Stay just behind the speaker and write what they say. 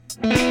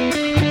Welcome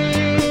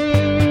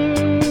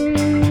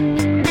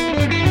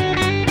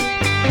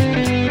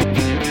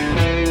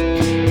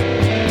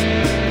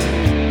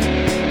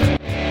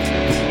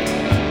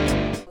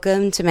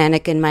to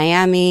Manic in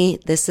Miami.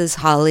 This is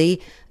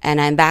Holly, and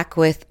I'm back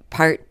with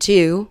part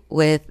 2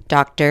 with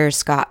Dr.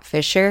 Scott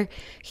Fisher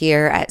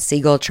here at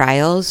Siegel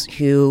Trials,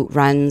 who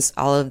runs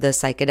all of the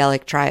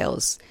psychedelic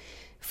trials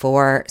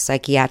for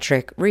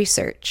psychiatric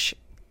research,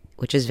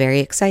 which is very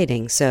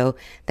exciting. So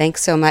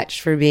thanks so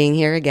much for being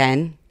here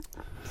again.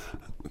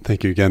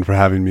 Thank you again for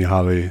having me,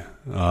 Holly.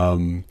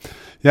 So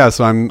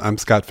I'm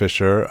Scott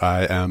Fisher.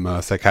 I am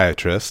a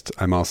psychiatrist.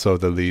 I'm also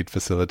the lead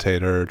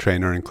facilitator,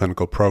 trainer, and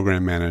clinical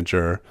program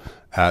manager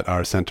at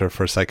our Center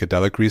for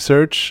Psychedelic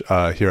Research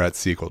here at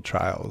Siegel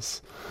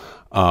Trials.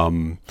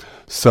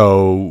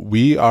 So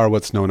we are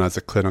what's known as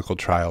a clinical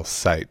trial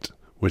site,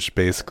 which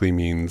basically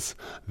means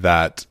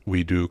that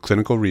we do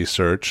clinical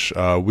research.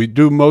 We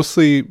do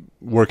mostly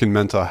work in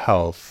mental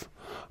health.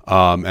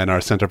 And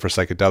our Center for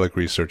Psychedelic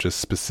Research is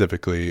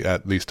specifically,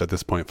 at least at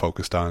this point,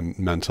 focused on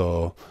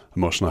mental,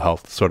 emotional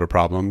health sort of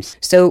problems.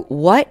 So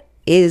what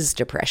is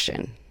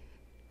depression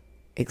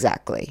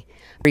exactly?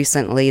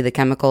 Recently, the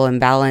chemical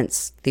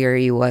imbalance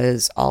theory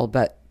was all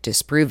but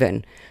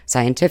disproven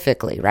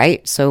scientifically,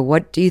 right? So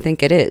what do you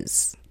think it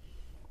is?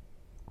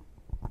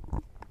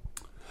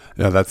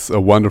 Yeah, that's a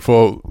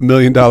wonderful $1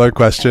 million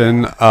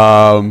question.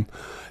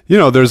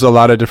 There's a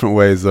lot of different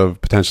ways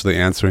of potentially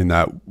answering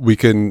that. We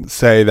can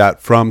say that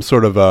from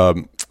sort of a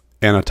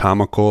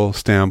anatomical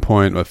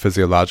standpoint, a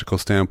physiological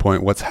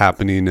standpoint, what's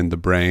happening in the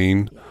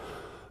brain.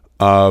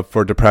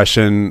 For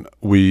depression,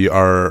 we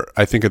are,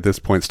 I think at this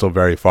point, still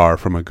very far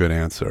from a good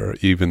answer,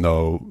 even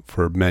though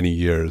for many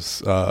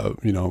years, a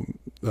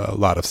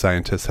lot of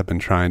scientists have been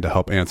trying to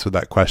help answer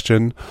that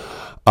question.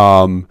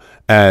 And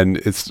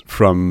it's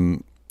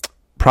from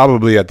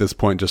probably at this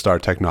point, just our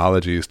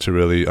technologies to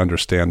really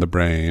understand the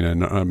brain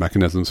and our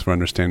mechanisms for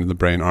understanding the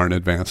brain aren't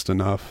advanced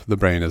enough. The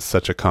brain is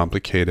such a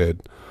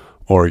complicated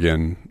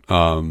organ,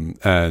 and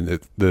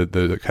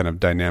the kind of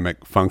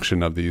dynamic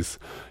function of these,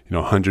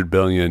 100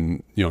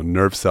 billion,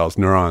 nerve cells,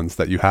 neurons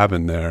that you have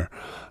in there,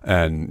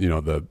 and,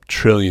 the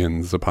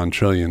trillions upon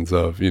trillions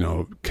of,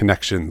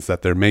 connections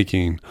that they're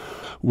making.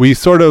 We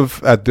sort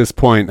of, at this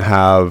point,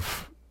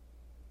 have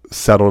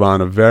settled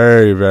on a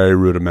very, very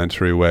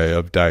rudimentary way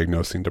of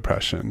diagnosing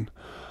depression.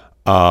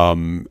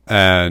 And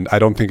I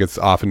don't think it's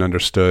often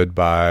understood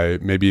by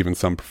maybe even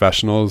some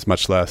professionals,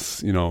 much less,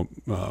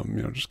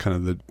 just kind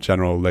of the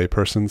general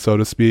layperson, so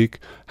to speak,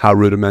 how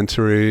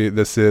rudimentary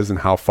this is and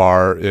how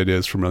far it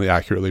is from really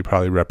accurately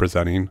probably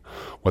representing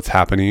what's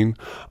happening.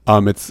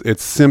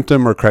 It's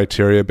symptom or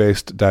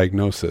criteria-based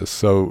diagnosis.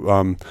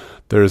 So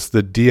there's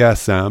the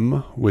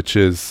DSM, which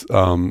is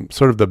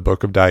sort of the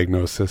book of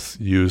diagnosis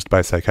used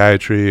by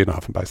psychiatry and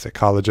often by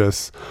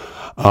psychologists.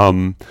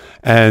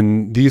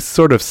 And these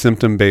sort of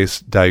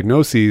symptom-based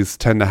diagnoses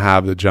tend to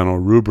have the general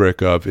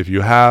rubric of if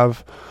you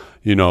have,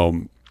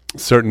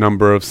 certain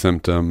number of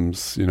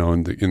symptoms,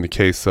 in the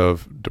case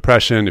of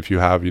depression, if you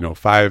have,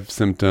 5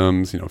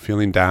 symptoms,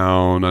 feeling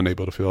down,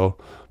 unable to feel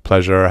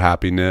pleasure,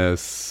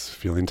 happiness,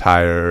 feeling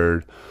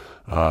tired,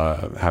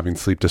 having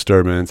sleep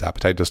disturbance,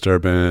 appetite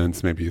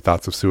disturbance, maybe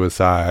thoughts of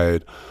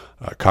suicide,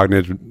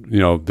 cognitive,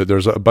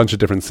 there's a bunch of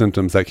different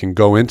symptoms that can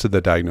go into the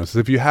diagnosis.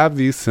 If you have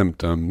these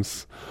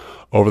symptoms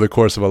over the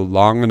course of a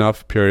long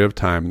enough period of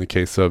time, in the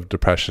case of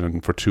depression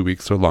for 2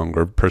 weeks or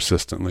longer,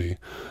 persistently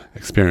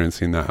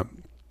experiencing that,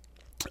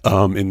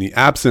 in the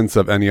absence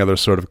of any other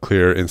sort of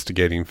clear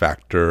instigating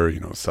factor,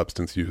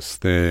 substance use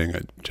thing,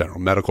 a general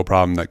medical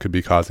problem that could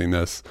be causing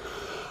this,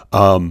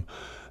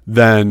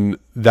 then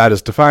that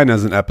is defined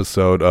as an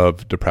episode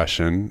of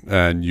depression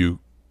and you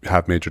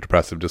have major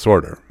depressive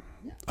disorder.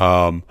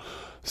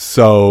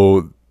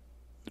 So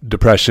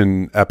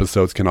depression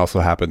episodes can also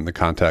happen in the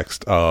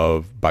context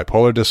of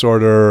bipolar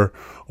disorder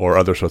or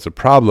other sorts of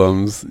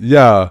problems.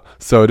 Yeah,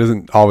 so it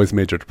isn't always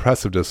major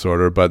depressive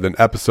disorder, but an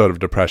episode of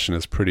depression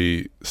is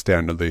pretty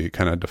standardly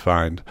kind of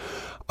defined.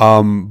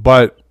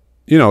 But,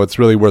 it's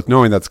really worth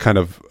knowing that's kind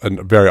of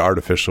a very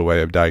artificial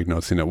way of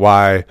diagnosing it.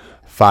 Why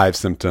 5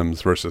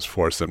 symptoms versus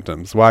 4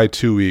 symptoms? Why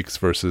 2 weeks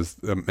versus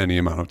any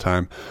amount of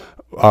time?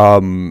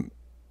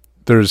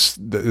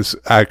 It's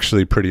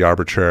actually pretty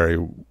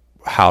arbitrary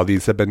how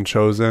these have been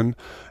chosen.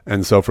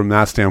 And so from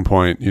that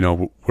standpoint,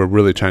 we're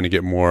really trying to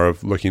get more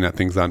of looking at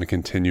things on a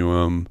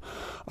continuum.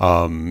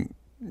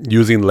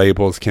 Using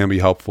labels can be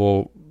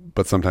helpful,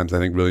 but sometimes I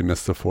think really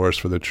miss the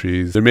forest for the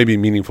trees. There may be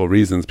meaningful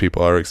reasons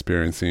people are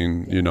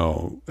experiencing,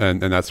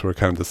 and that's where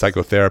kind of the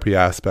psychotherapy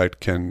aspect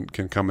can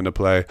come into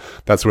play.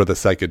 That's where the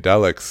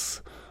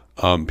psychedelics,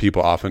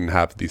 people often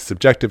have the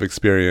subjective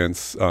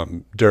experience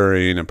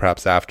during and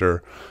perhaps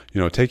after,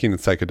 taking a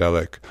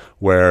psychedelic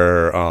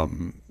where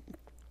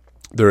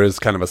there is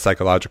kind of a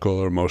psychological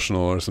or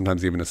emotional or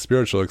sometimes even a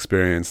spiritual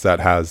experience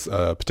that has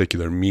a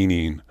particular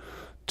meaning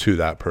to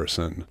that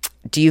person.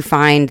 Do you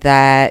find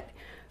that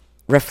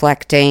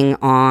reflecting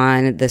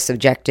on the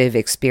subjective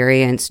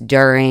experience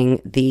during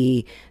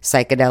the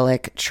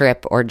psychedelic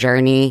trip or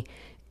journey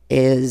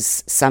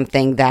is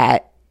something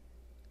that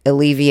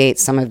alleviate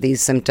some of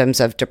these symptoms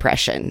of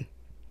depression?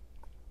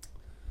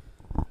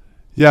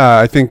 Yeah,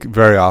 I think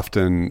very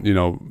often,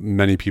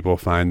 many people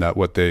find that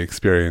what they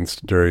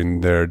experienced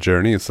during their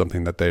journey is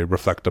something that they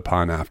reflect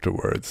upon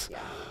afterwards.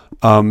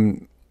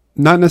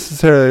 Not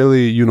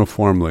necessarily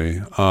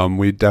uniformly.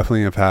 We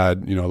definitely have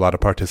had, a lot of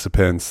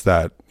participants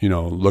that,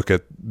 look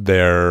at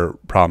their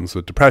problems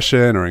with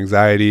depression or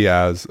anxiety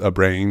as a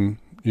brain,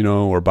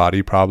 or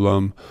body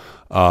problem,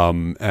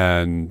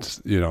 and,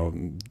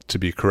 to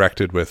be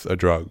corrected with a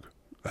drug.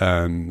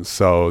 And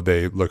so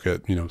they look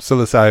at,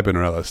 psilocybin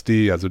or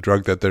LSD as a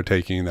drug that they're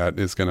taking that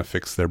is going to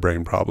fix their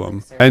brain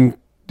problem. And,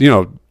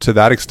 to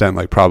that extent,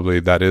 like probably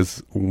that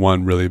is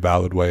one really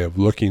valid way of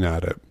looking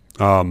at it.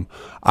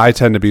 I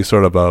tend to be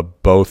sort of a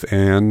both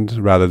and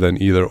rather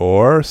than either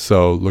or.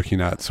 So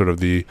looking at sort of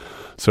the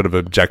sort of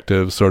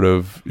objective sort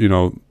of,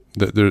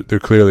 there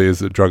clearly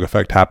is a drug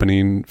effect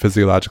happening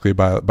physiologically,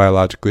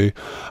 biologically.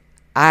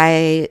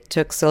 I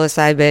took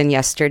psilocybin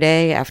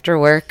yesterday after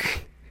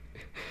work.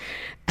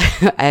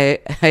 I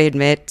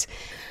admit,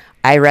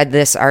 I read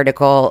this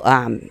article,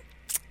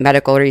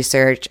 medical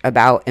research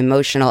about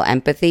emotional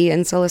empathy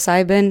in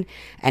psilocybin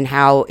and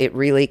how it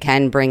really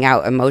can bring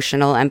out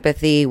emotional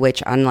empathy,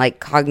 which, unlike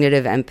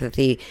cognitive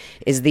empathy,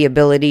 is the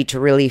ability to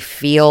really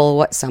feel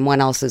what someone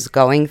else is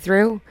going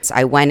through. So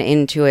I went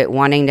into it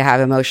wanting to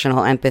have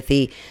emotional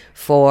empathy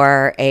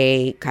for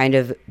a kind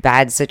of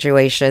bad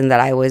situation that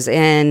I was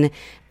in,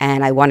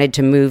 and I wanted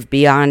to move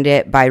beyond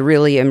it by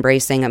really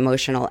embracing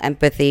emotional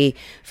empathy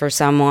for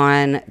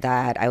someone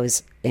that I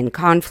was in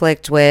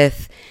conflict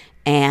with.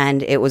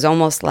 And it was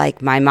almost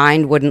like my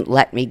mind wouldn't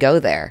let me go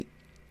there.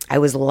 I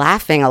was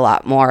laughing a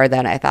lot more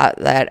than I thought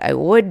that I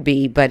would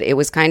be, but it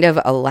was kind of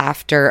a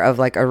laughter of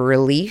like a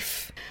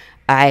relief.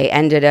 I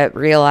ended up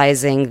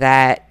realizing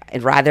that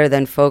rather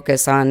than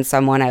focus on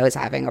someone I was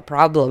having a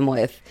problem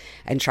with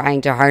and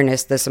trying to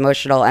harness this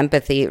emotional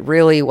empathy,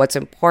 really what's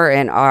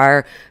important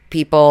are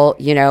people,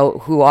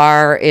 who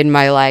are in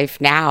my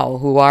life now,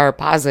 who are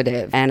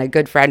positive. And a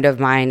good friend of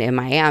mine in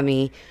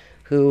Miami,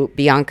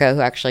 Bianca, who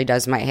actually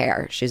does my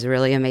hair. She's a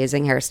really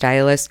amazing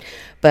hairstylist.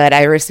 But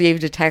I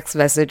received a text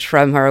message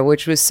from her,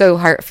 which was so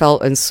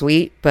heartfelt and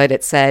sweet, but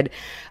it said,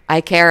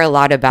 "I care a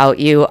lot about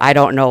you. I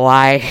don't know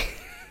why."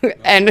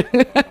 And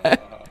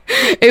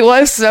it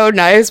was so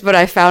nice, but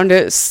I found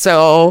it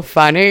so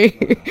funny.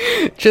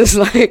 Just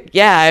like,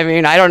 yeah, I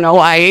mean, I don't know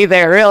why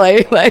either,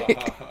 really.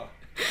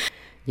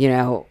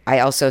 I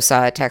also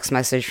saw a text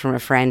message from a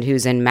friend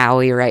who's in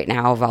Maui right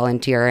now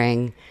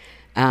volunteering.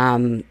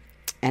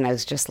 And I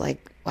was just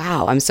like,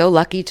 wow, I'm so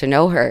lucky to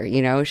know her.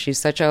 She's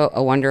such a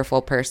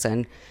wonderful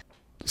person.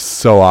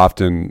 So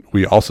often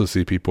we also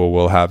see people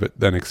will have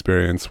an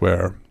experience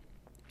where,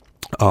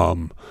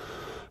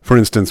 for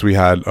instance, we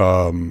had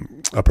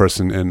a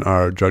person in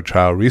our drug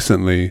trial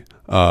recently,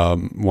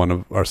 one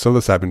of our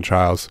psilocybin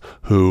trials,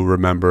 who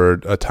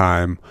remembered a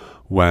time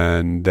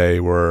when they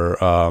were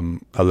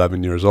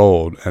 11 years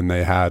old, and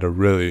they had a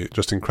really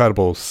just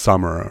incredible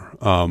summer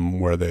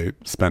where they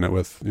spent it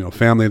with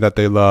family that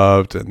they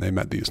loved, and they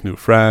met these new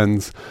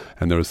friends,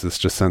 and there was this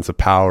just sense of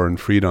power and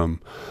freedom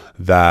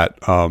that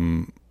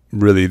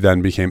really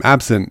then became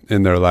absent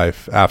in their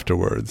life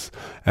afterwards.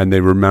 And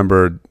they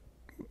remembered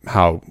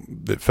how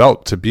it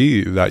felt to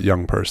be that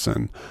young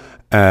person,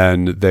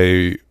 and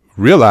they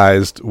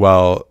realized,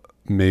 well,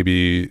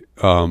 maybe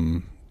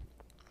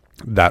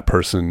that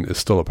person is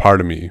still a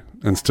part of me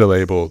and still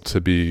able to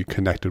be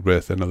connected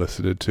with and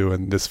elicited to.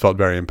 And this felt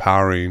very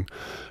empowering,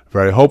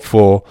 very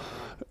hopeful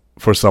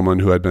for someone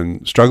who had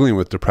been struggling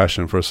with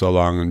depression for so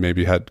long and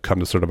maybe had come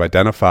to sort of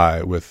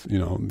identify with,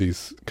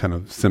 these kind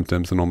of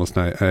symptoms and almost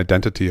an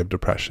identity of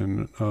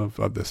depression,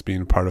 of this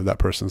being part of that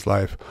person's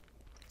life.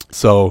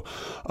 So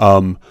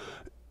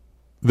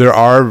there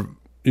are,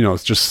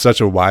 it's just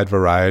such a wide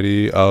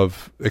variety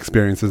of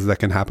experiences that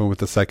can happen with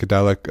the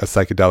psychedelic. A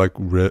psychedelic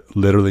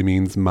literally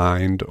means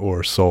mind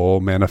or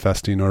soul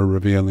manifesting or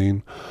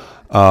revealing.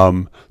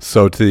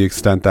 So to the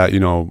extent that,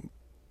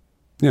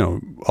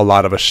 a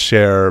lot of us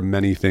share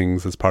many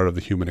things as part of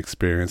the human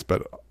experience,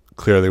 but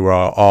clearly we're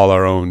all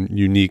our own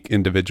unique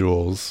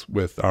individuals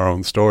with our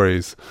own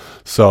stories.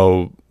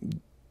 So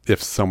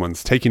if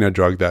someone's taking a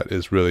drug that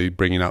is really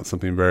bringing out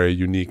something very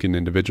unique and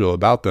individual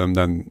about them,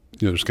 then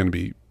there's going to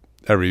be,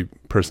 every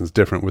person's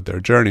different with their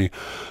journey.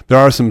 There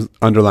are some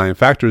underlying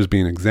factors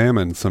being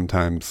examined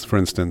sometimes. For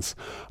instance,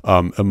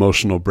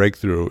 emotional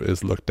breakthrough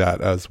is looked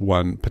at as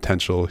one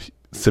potential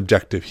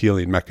subjective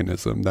healing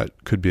mechanism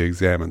that could be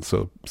examined.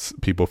 So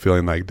people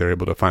feeling like they're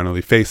able to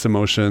finally face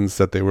emotions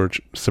that they were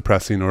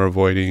suppressing or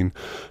avoiding,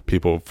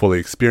 people fully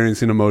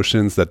experiencing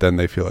emotions that then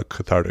they feel a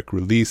cathartic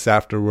release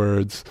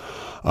afterwards.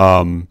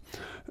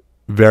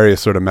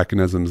 Various sort of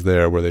mechanisms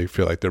there where they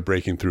feel like they're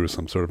breaking through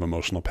some sort of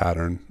emotional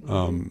pattern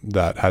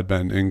that had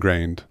been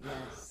ingrained.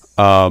 Yes.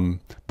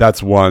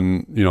 That's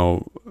one,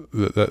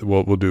 that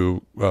we'll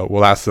do.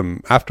 We'll ask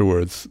them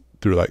afterwards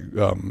through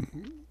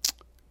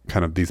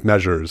kind of these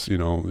measures,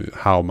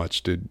 how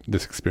much did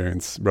this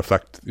experience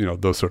reflect,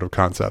 those sort of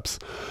concepts.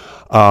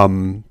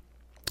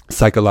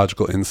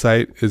 Psychological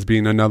insight is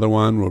being another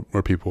one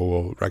where people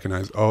will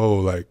recognize, oh,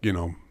 like,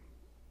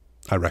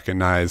 I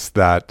recognize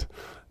that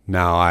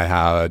now I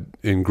had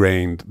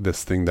ingrained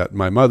this thing that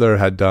my mother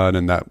had done,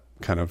 and that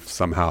kind of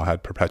somehow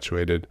had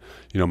perpetuated,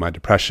 my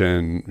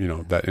depression,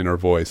 that inner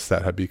voice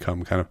that had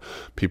become kind of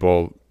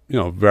people,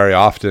 very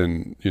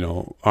often,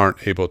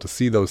 aren't able to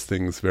see those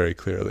things very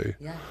clearly.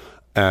 Yeah.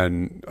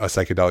 And a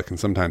psychedelic can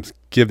sometimes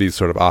give these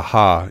sort of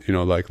aha,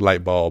 like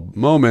light bulb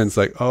moments,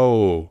 like,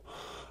 oh,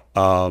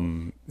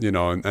 and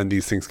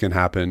these things can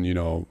happen,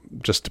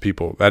 just to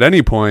people at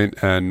any point,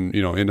 and,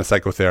 in a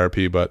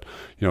psychotherapy, but,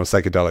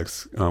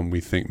 psychedelics,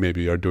 we think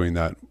maybe are doing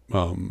that,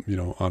 on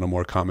a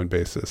more common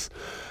basis.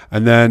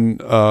 And then,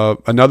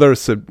 another,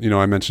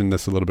 I mentioned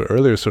this a little bit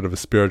earlier, sort of a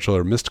spiritual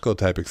or mystical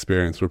type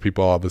experience where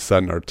people all of a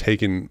sudden are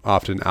taken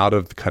often out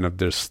of kind of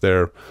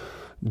their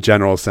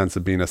general sense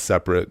of being a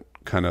separate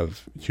kind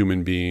of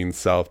human being,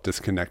 self,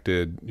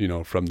 disconnected,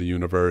 from the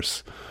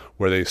universe,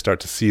 where they start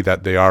to see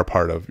that they are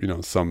part of,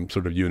 some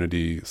sort of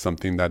unity,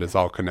 something that is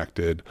all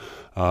connected,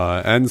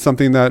 and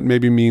something that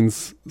maybe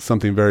means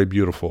something very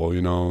beautiful,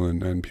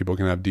 and people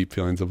can have deep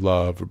feelings of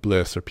love or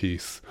bliss or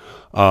peace.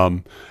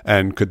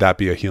 And could that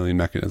be a healing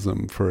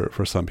mechanism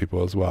for some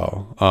people as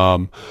well?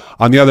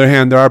 On the other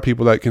hand, there are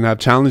people that can have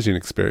challenging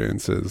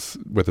experiences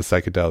with a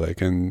psychedelic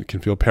and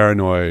can feel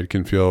paranoid,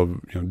 can feel,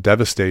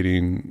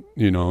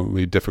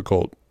 devastatingly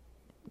difficult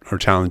or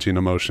challenging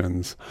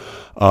emotions.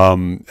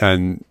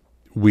 And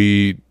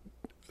we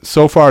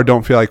so far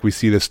don't feel like we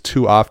see this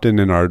too often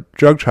in our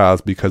drug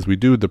trials because we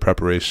do the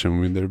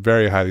preparation. They're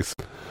very highly,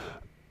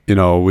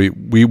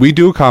 we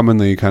do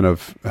commonly kind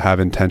of have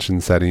intention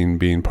setting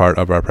being part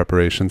of our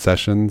preparation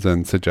sessions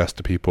and suggest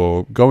to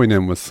people going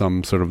in with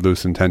some sort of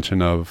loose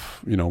intention of,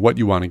 what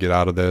you want to get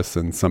out of this.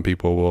 And some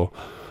people will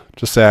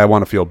just say, I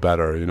want to feel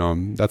better,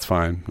 that's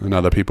fine. And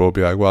other people will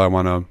be like, well, I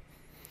want to,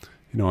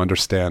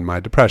 understand my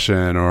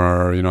depression,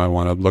 or, I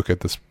want to look at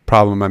this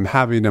problem I'm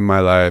having in my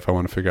life. I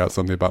want to figure out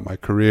something about my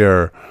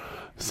career,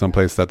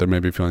 someplace that they're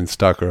maybe feeling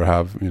stuck or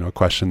have, a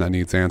question that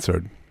needs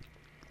answered.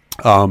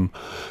 And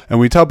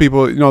we tell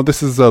people,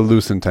 this is a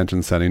loose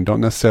intention setting. Don't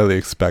necessarily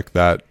expect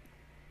that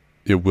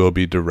it will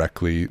be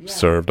directly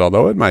served,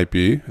 although it might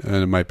be,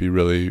 and it might be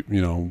really,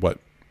 what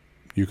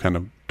you kind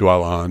of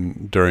dwell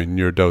on during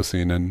your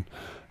dosing and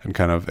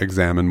kind of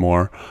examine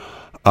more.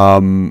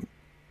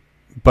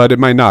 But it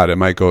might not. It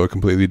might go a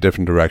completely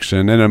different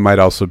direction. And it might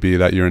also be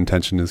that your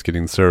intention is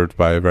getting served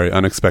by a very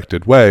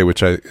unexpected way,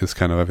 which is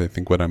kind of, I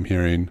think, what I'm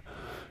hearing,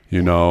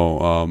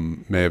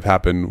 may have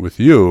happened with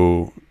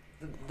you.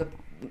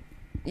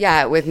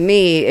 Yeah, with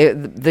me,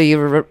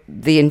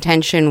 the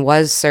intention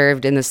was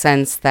served in the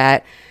sense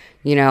that,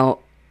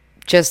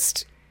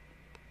 just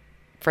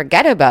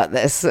forget about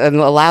this and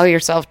allow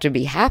yourself to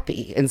be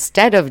happy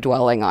instead of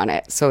dwelling on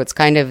it. So it's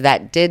kind of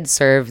that did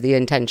serve the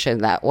intention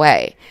that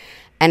way.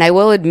 And I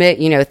will admit,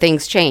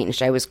 things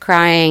changed. I was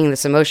crying,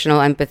 this emotional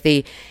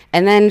empathy.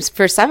 And then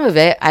for some of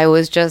it,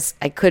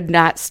 I could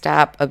not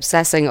stop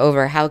obsessing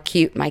over how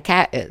cute my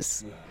cat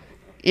is.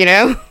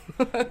 Yeah.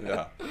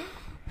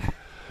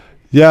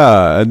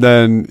 Yeah. And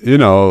then,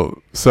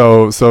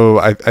 so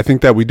I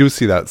think that we do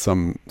see that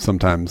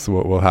sometimes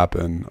what will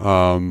happen.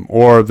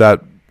 Or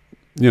that,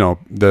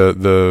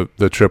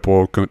 the trip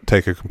will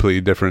take a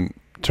completely different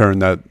turn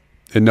that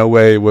in no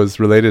way was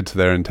related to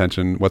their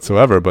intention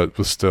whatsoever, but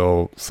was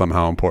still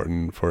somehow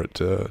important for it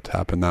to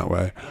happen that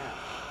way.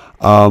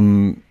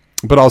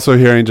 But also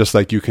hearing just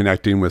like you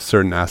connecting with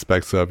certain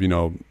aspects of,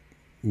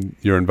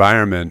 your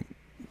environment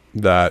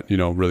that,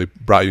 really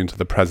brought you into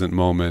the present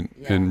moment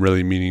in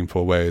really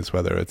meaningful ways,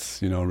 whether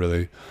it's,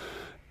 really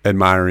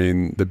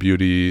admiring the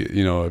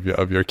beauty,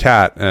 of your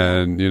cat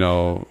and,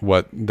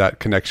 what that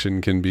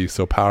connection can be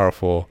so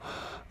powerful.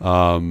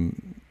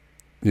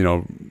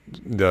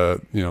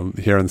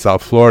 Here in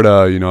South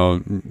Florida,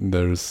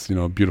 there's,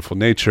 beautiful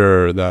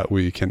nature that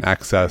we can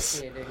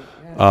access,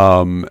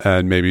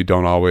 and maybe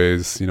don't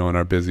always, in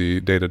our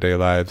busy day-to-day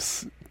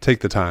lives,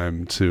 take the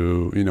time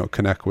to,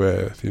 connect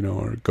with,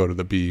 or go to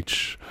the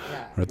beach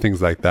or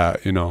things like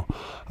that,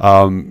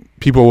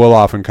 people will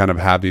often kind of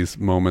have these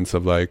moments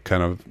of like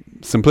kind of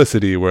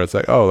simplicity where it's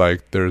like, oh,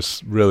 like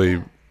there's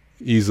really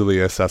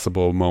easily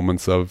accessible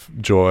moments of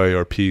joy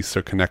or peace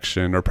or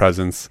connection or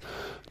presence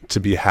to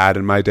be had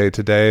in my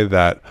day-to-day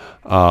that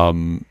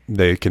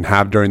they can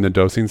have during the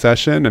dosing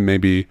session, and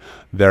maybe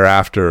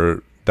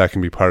thereafter that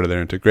can be part of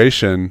their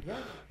integration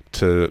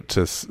to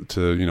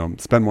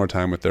spend more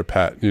time with their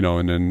pet, in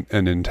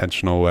an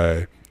intentional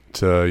way,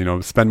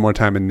 to spend more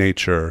time in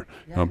nature.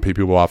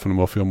 People often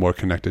will feel more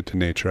connected to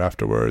nature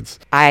afterwards.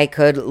 I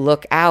could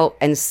look out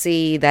and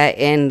see that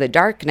in the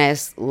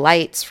darkness,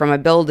 lights from a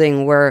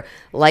building were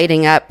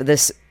lighting up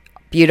this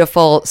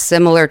beautiful,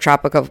 similar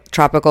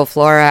tropical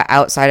flora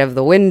outside of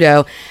the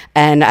window.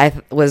 And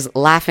I was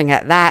laughing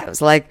at that. I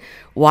was like,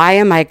 why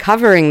am I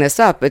covering this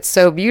up? It's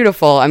so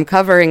beautiful. I'm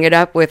covering it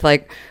up with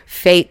like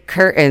fake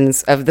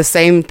curtains of the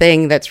same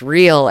thing that's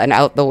real and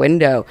out the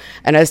window.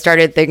 And I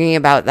started thinking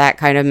about that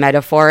kind of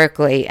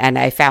metaphorically, and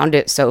I found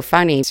it so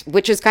funny,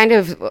 which is kind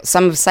of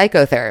some of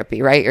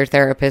psychotherapy, right? Your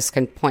therapist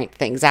can point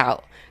things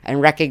out and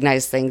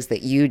recognize things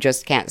that you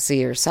just can't see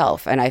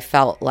yourself. And I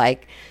felt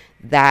like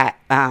that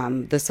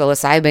the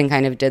psilocybin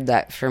kind of did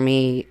that for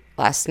me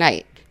last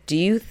night. Do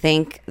you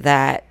think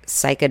that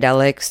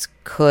psychedelics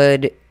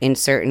could, in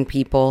certain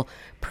people,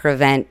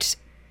 prevent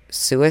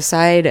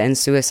suicide and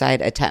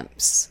suicide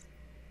attempts?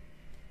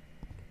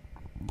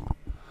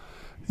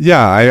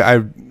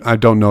 Yeah, I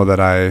don't know that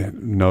I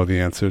know the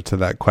answer to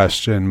that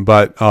question,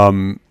 but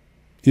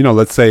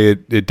let's say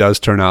it does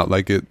turn out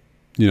like it,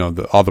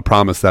 all the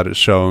promise that it's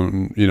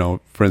shown,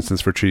 for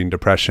instance, for treating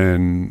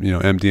depression,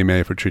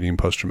 MDMA for treating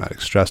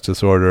post-traumatic stress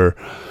disorder,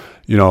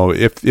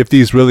 if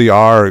these really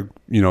are,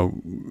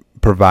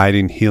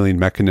 providing healing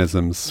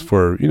mechanisms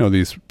for,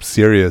 these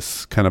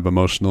serious kind of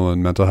emotional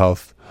and mental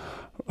health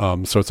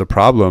sorts of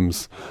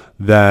problems,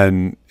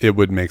 then it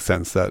would make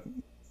sense that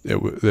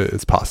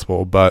it's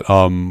possible. But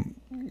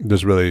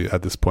there's really,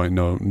 at this point,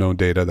 no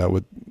data that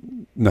would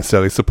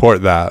necessarily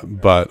support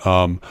that. But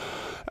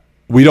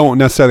we don't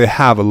necessarily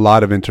have a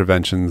lot of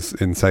interventions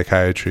in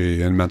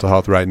psychiatry and mental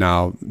health right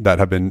now that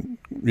have been,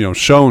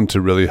 shown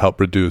to really help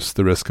reduce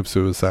the risk of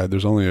suicide.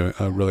 There's only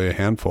really a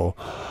handful.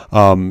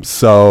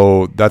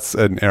 So that's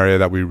an area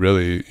that we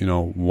really,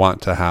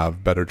 want to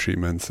have better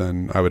treatments.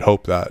 And I would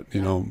hope that,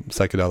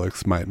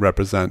 psychedelics might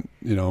represent,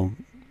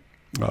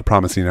 a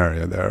promising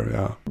area there.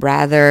 Yeah.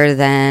 Rather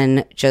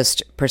than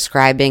just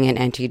prescribing an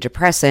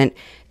antidepressant,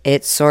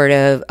 it's sort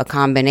of a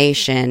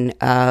combination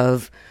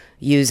of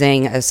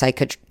using a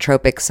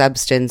psychotropic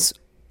substance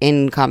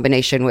in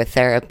combination with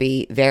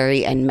therapy,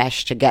 vary and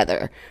mesh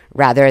together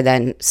rather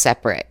than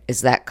separate.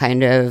 Is that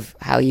kind of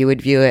how you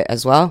would view it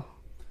as well?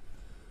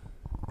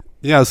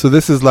 Yeah, so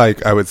this is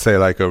like, I would say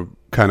like a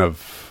kind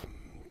of,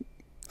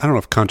 I don't know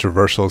if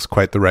controversial is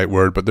quite the right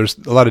word, but there's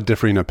a lot of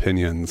differing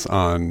opinions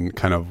on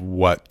kind of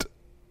what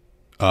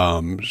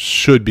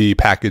should be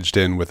packaged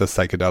in with a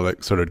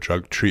psychedelic sort of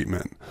drug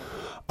treatment.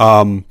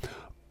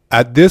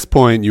 At this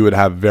point, you would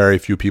have very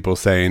few people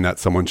saying that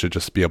someone should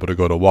just be able to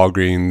go to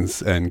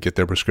Walgreens and get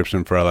their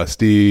prescription for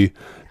LSD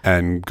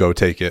and go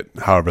take it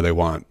however they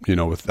want,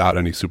 without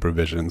any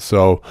supervision.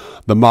 So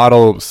the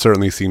model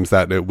certainly seems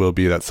that it will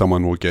be that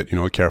someone will get,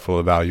 a careful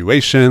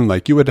evaluation,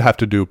 like you would have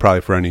to do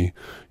probably for any,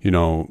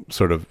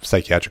 sort of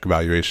psychiatric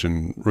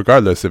evaluation,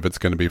 regardless if it's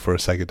going to be for a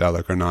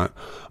psychedelic or not.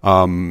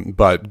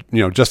 But,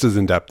 just as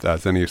in-depth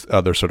as any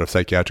other sort of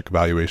psychiatric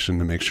evaluation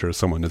to make sure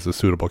someone is a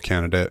suitable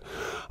candidate.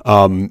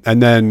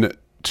 And then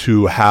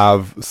to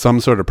have some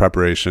sort of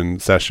preparation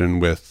session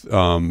with,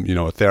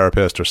 a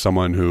therapist or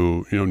someone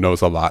who,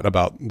 knows a lot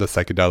about the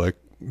psychedelic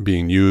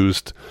being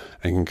used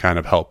and can kind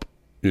of help,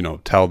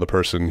 tell the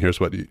person, here's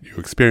what you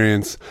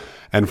experience,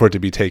 and for it to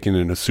be taken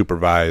in a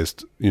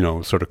supervised,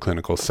 sort of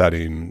clinical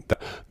setting.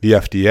 The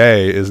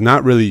FDA is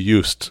not really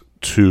used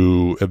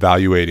to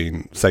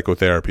evaluating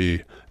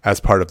psychotherapy as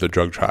part of the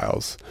drug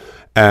trials.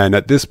 And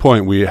at this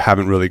point, we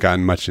haven't really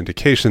gotten much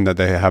indication that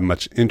they have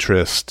much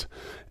interest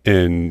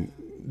in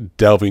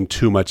delving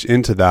too much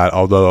into that,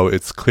 although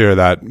it's clear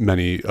that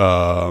many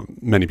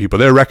people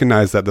there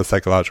recognize that the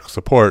psychological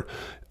support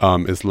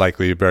is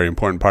likely a very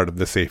important part of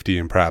the safety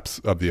and perhaps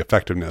of the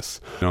effectiveness.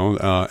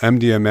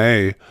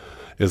 MDMA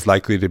is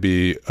likely to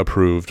be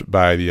approved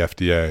by the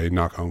FDA,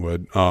 knock on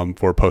wood,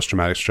 for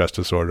post-traumatic stress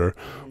disorder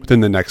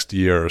within the next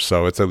year or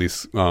so. It's at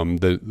least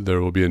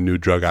there will be a new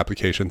drug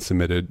application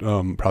submitted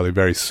probably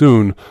very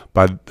soon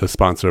by the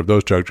sponsor of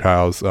those drug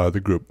trials, the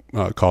group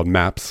called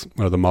MAPS,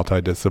 or the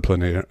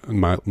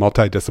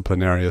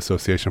Multidisciplinary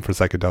Association for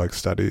Psychedelic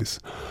Studies.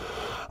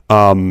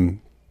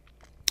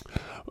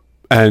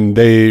 And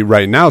they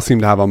right now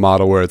seem to have a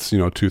model where it's, 2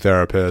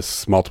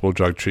 therapists, multiple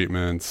drug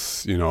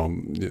treatments,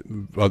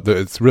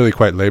 it's really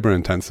quite labor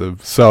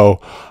intensive.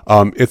 So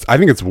I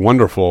think it's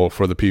wonderful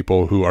for the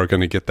people who are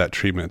going to get that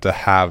treatment to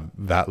have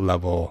that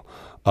level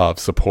of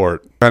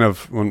support. Kind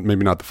of, well,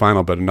 maybe not the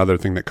final, but another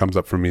thing that comes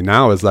up for me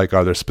now is like,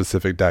 are there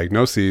specific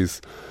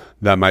diagnoses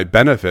that might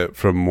benefit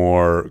from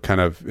more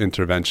kind of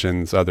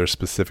interventions, other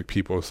specific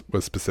people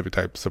with specific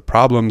types of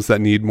problems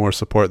that need more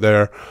support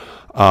there?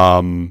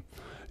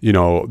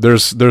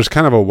 There's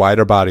kind of a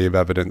wider body of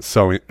evidence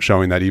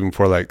showing that even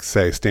for like,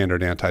 say,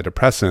 standard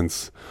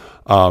antidepressants,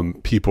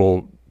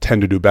 people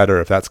tend to do better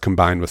if that's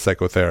combined with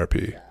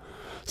psychotherapy.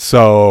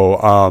 So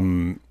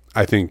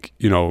I think,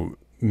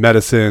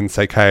 medicine,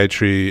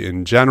 psychiatry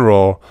in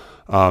general,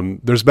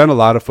 there's been a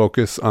lot of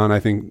focus on, I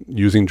think,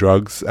 using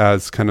drugs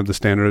as kind of the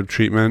standard of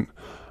treatment.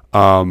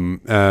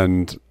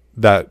 And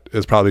that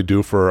is probably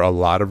due for a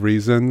lot of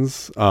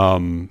reasons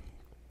that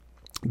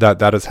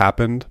has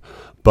happened.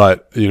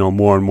 But,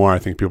 more and more, I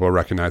think people are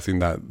recognizing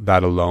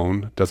that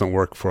alone doesn't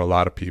work for a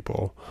lot of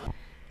people.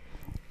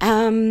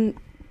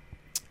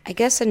 I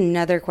guess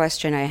another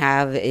question I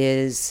have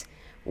is,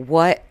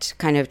 what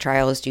kind of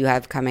trials do you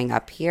have coming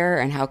up here,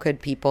 and how could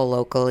people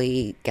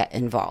locally get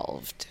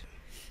involved?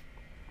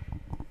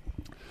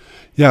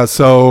 Yeah,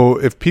 so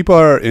if people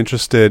are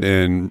interested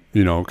in,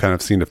 kind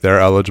of seeing if they're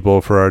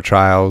eligible for our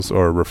trials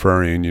or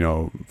referring,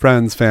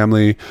 friends,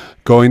 family,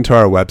 going to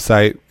our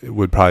website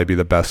would probably be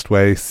the best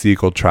way,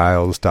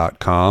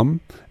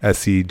 segaltrials.com,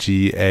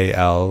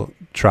 SEGAL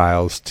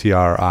trials,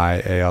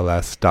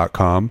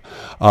 TRIALS.com.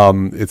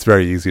 It's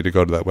very easy to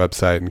go to that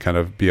website and kind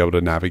of be able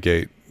to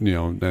navigate,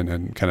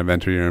 and kind of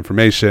enter your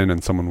information,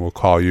 and someone will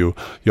call you.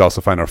 You also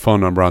find our phone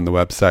number on the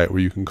website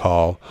where you can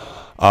call.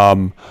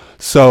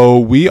 So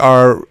we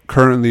are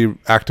currently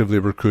actively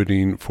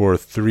recruiting for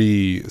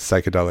 3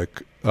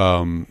 psychedelic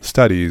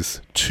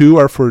studies. 2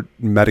 are for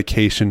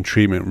medication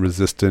treatment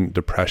resistant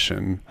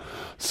depression.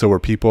 So where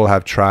people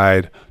have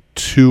tried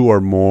 2 or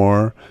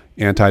more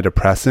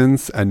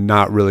antidepressants and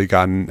not really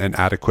gotten an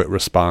adequate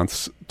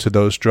response to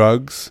those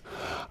drugs.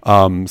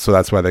 So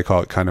that's why they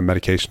call it kind of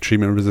medication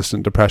treatment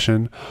resistant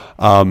depression.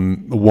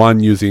 One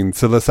using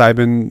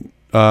psilocybin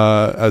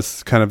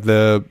as kind of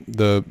the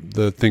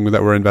thing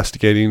that we're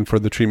investigating for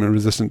the treatment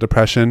resistant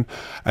depression,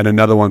 and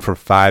another one for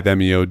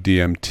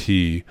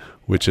 5-MeO-DMT,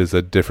 which is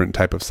a different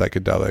type of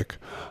psychedelic.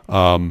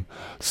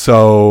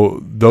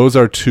 So those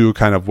are 2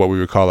 kind of what we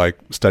would call like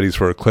studies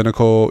for a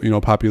clinical,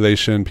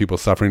 population, people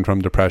suffering from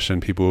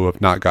depression, people who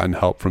have not gotten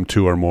help from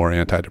 2 or more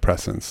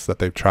antidepressants that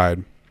they've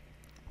tried.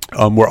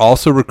 We're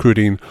also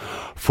recruiting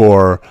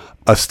for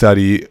a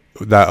study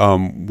that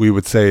we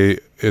would say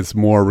is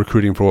more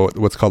recruiting for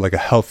what's called like a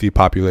healthy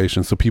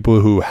population. So people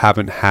who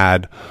haven't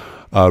had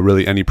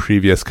really any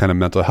previous kind of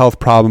mental health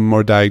problem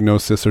or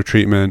diagnosis or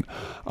treatment,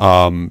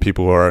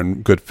 people who are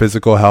in good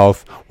physical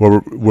health.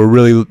 We're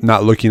really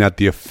not looking at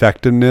the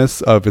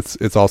effectiveness of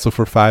it's also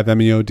for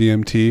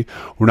 5-MeO-DMT.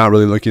 We're not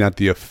really looking at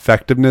the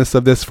effectiveness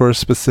of this for a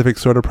specific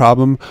sort of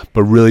problem,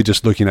 but really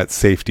just looking at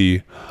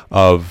safety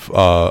of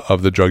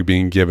the drug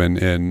being given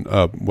in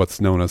what's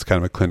known as kind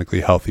of a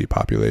clinically healthy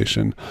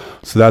population.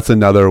 So that's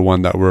another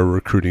one that we're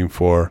recruiting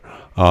for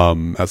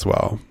as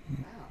well.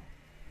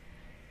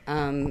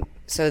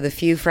 So the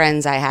few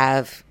friends I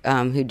have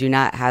who do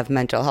not have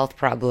mental health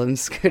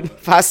problems could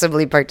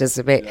possibly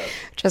participate. Yes.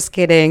 Just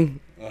kidding,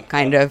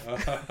 kind of.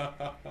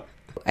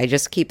 I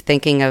just keep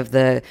thinking of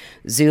the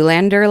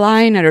Zoolander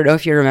line. I don't know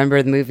if you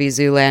remember the movie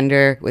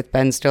Zoolander with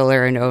Ben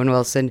Stiller and Owen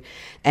Wilson.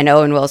 And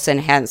Owen Wilson,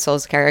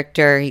 Hansel's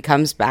character, he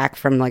comes back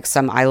from like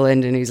some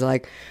island and he's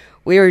like,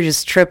 we were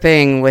just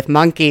tripping with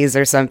monkeys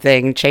or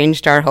something,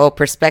 changed our whole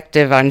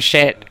perspective on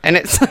shit. And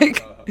it's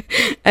like...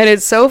 And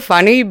it's so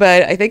funny,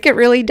 but I think it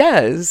really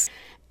does.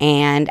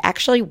 And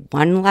actually,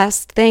 one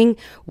last thing.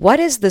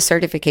 What is the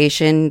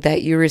certification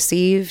that you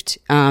received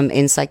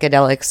in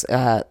psychedelics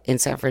in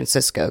San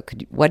Francisco?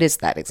 What is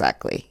that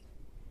exactly?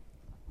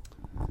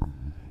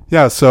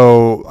 Yeah,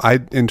 so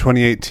in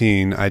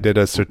 2018, I did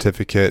a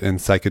certificate in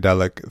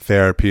psychedelic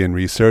therapy and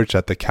research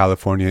at the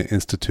California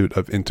Institute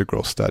of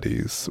Integral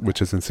Studies,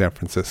 which is in San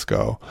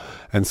Francisco.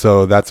 And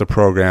so that's a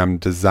program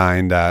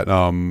designed at...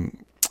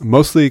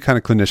 mostly kind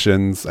of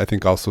clinicians. I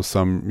think also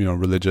some,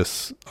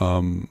 religious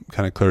kind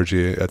of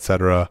clergy, et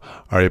cetera,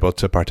 are able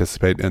to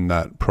participate in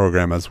that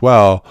program as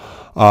well,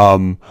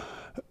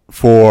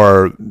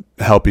 for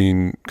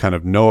helping kind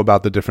of know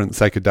about the different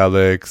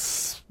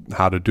psychedelics,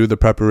 how to do the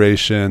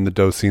preparation, the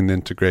dosing, the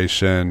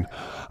integration.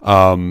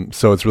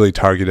 So it's really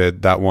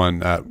targeted, that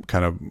one, at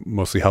kind of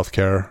mostly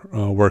healthcare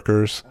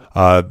workers.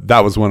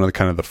 That was one of the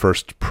kind of the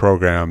first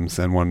programs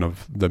and one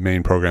of the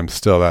main programs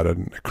still at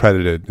an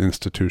accredited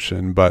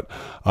institution. But,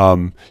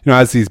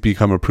 as these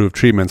become approved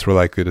treatments, we're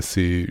likely to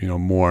see,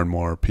 more and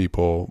more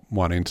people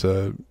wanting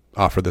to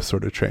offer this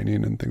sort of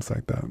training and things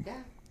like that. Yeah.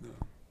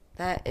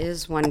 That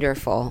is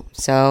wonderful.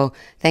 So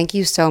thank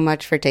you so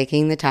much for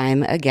taking the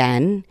time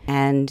again.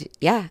 And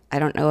yeah, I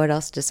don't know what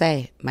else to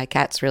say. My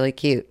cat's really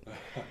cute.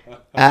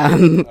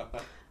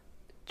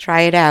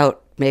 Try it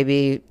out.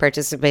 Maybe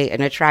participate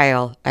in a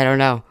trial. I don't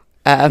know.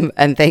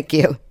 And thank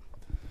you.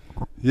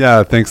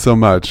 Yeah, thanks so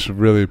much.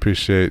 Really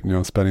appreciate,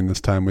 spending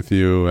this time with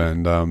you.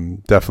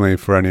 And definitely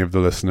for any of the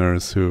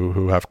listeners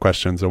who have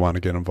questions or want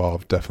to get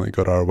involved, definitely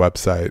go to our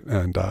website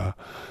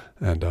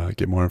and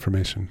get more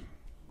information.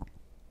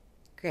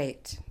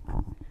 Great.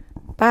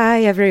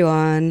 Bye,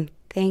 everyone.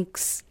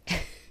 Thanks.